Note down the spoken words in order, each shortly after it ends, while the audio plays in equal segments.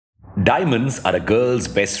Diamonds are a girl's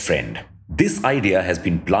best friend. This idea has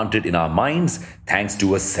been planted in our minds thanks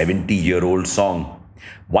to a 70-year-old song.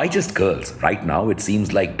 Why just girls? Right now, it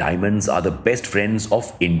seems like diamonds are the best friends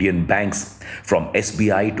of Indian banks. From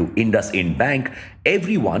SBI to IndusInd Bank,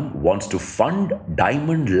 everyone wants to fund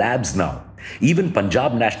diamond labs now. Even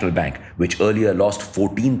Punjab National Bank, which earlier lost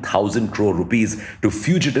 14,000 crore rupees to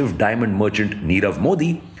fugitive diamond merchant Nirav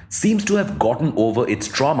Modi, seems to have gotten over its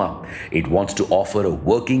trauma. It wants to offer a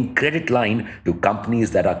working credit line to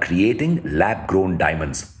companies that are creating lab grown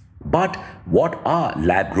diamonds. But what are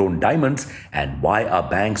lab grown diamonds and why are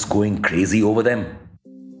banks going crazy over them?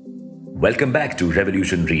 Welcome back to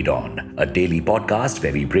Revolution Read On, a daily podcast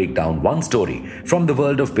where we break down one story from the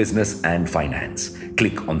world of business and finance.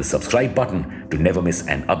 Click on the subscribe button to never miss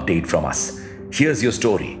an update from us. Here's your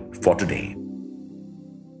story for today.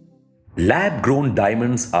 Lab-grown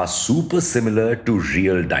diamonds are super similar to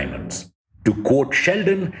real diamonds. To quote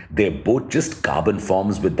Sheldon, they're both just carbon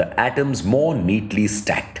forms with the atoms more neatly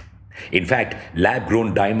stacked. In fact,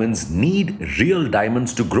 lab-grown diamonds need real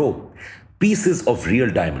diamonds to grow. Pieces of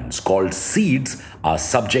real diamonds, called seeds, are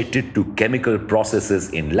subjected to chemical processes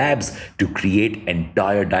in labs to create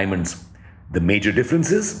entire diamonds. The major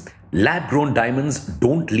difference is lab-grown diamonds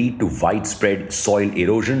don't lead to widespread soil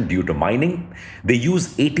erosion due to mining. They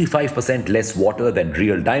use 85% less water than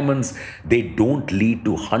real diamonds. They don't lead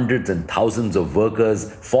to hundreds and thousands of workers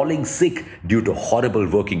falling sick due to horrible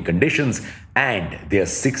working conditions. And they are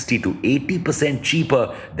 60 to 80%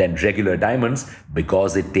 cheaper than regular diamonds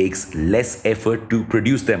because it takes less effort to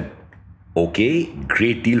produce them. Okay,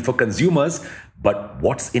 great deal for consumers, but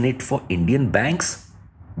what's in it for Indian banks?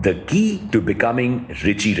 The key to becoming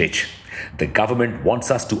richy rich. The government wants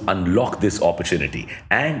us to unlock this opportunity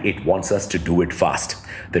and it wants us to do it fast.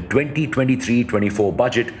 The 2023-24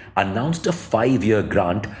 budget announced a 5-year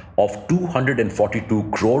grant of 242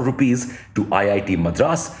 crore rupees to IIT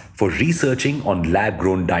Madras for researching on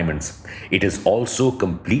lab-grown diamonds. It has also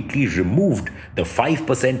completely removed the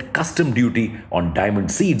 5% custom duty on diamond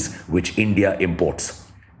seeds which India imports.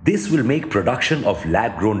 This will make production of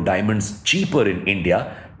lab-grown diamonds cheaper in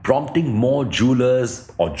India, prompting more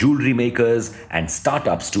jewelers or jewelry makers and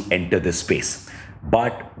startups to enter this space.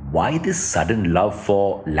 But why this sudden love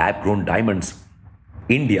for lab-grown diamonds?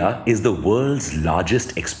 India is the world's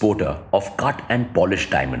largest exporter of cut and polished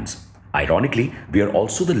diamonds. Ironically, we are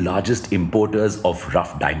also the largest importers of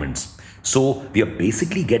rough diamonds. So we are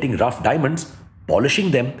basically getting rough diamonds, polishing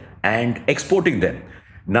them and exporting them.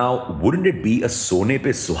 Now, wouldn't it be a Sone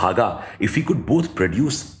pe Suhaga if we could both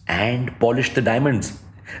produce and polish the diamonds?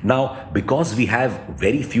 Now, because we have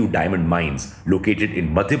very few diamond mines located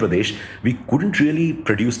in Madhya Pradesh, we couldn't really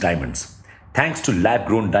produce diamonds. Thanks to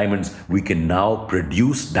lab-grown diamonds, we can now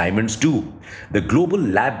produce diamonds too. The global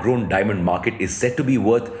lab-grown diamond market is said to be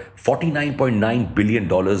worth $49.9 billion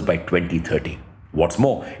by 2030. What's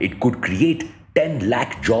more, it could create 10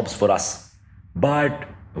 lakh jobs for us. But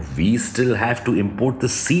we still have to import the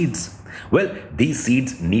seeds. Well, these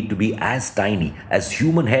seeds need to be as tiny as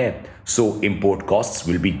human hair, so import costs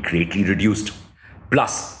will be greatly reduced.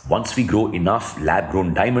 Plus, once we grow enough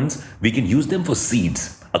lab-grown diamonds, we can use them for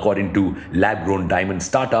seeds, according to lab-grown diamond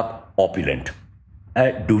startup Opulent.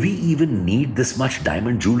 Do we even need this much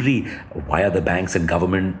diamond jewelry? Why are the banks and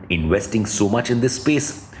government investing so much in this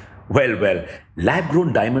space? Well,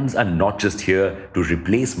 lab-grown diamonds are not just here to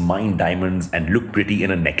replace mined diamonds and look pretty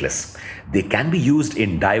in a necklace. They can be used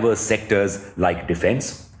in diverse sectors like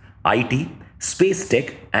defense, IT, space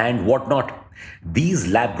tech, and whatnot. These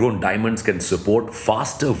lab-grown diamonds can support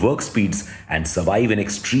faster work speeds and survive in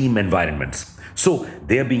extreme environments. So,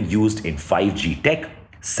 they are being used in 5G tech,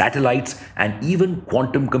 satellites, and even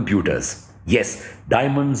quantum computers. Yes,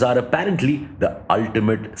 diamonds are apparently the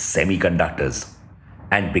ultimate semiconductors.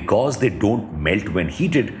 And because they don't melt when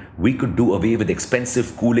heated, we could do away with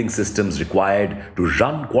expensive cooling systems required to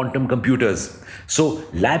run quantum computers. So,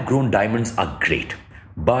 lab-grown diamonds are great.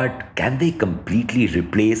 But can they completely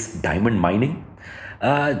replace diamond mining?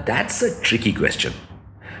 That's a tricky question.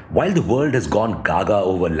 While the world has gone gaga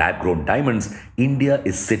over lab-grown diamonds, India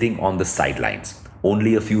is sitting on the sidelines.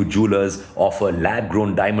 Only a few jewelers offer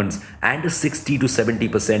lab-grown diamonds and 60 to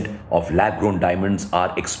 70% of lab-grown diamonds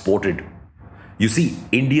are exported. You see,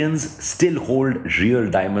 Indians still hold real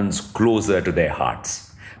diamonds closer to their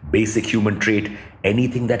hearts. Basic human trait,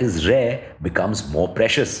 anything that is rare becomes more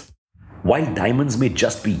precious. While diamonds may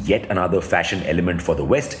just be yet another fashion element for the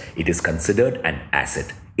West, it is considered an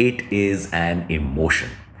asset. It is an emotion.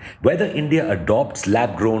 Whether India adopts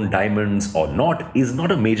lab-grown diamonds or not is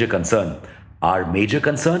not a major concern. Our major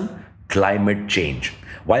concern? Climate change.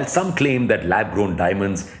 While some claim that lab grown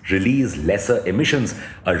diamonds release lesser emissions,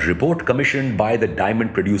 a report commissioned by the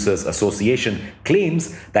Diamond Producers Association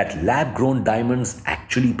claims that lab grown diamonds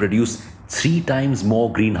actually produce 3 times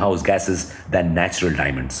more greenhouse gases than natural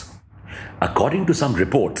diamonds. According to some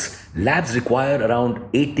reports, labs require around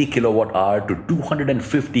 80 kilowatt hour to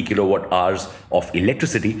 250 kilowatt hours of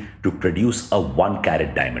electricity to produce a 1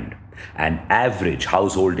 carat diamond. An average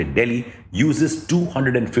household in Delhi uses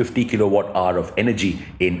 250 kilowatt hour of energy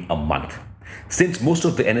in a month. Since most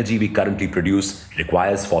of the energy we currently produce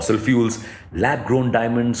requires fossil fuels, lab grown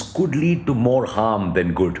diamonds could lead to more harm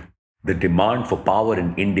than good. The demand for power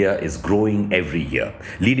in India is growing every year,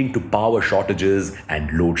 leading to power shortages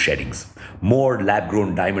and load sheddings. More lab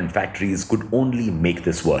grown diamond factories could only make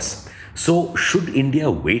this worse. So, should India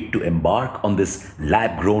wait to embark on this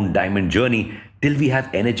lab grown diamond journey till we have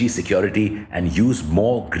energy security and use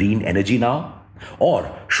more green energy now?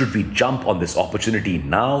 Or should we jump on this opportunity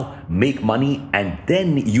now, make money, and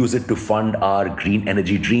then use it to fund our green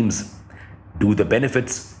energy dreams? Do the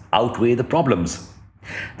benefits outweigh the problems?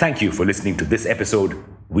 Thank you for listening to this episode.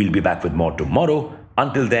 We'll be back with more tomorrow.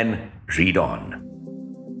 Until then, read on.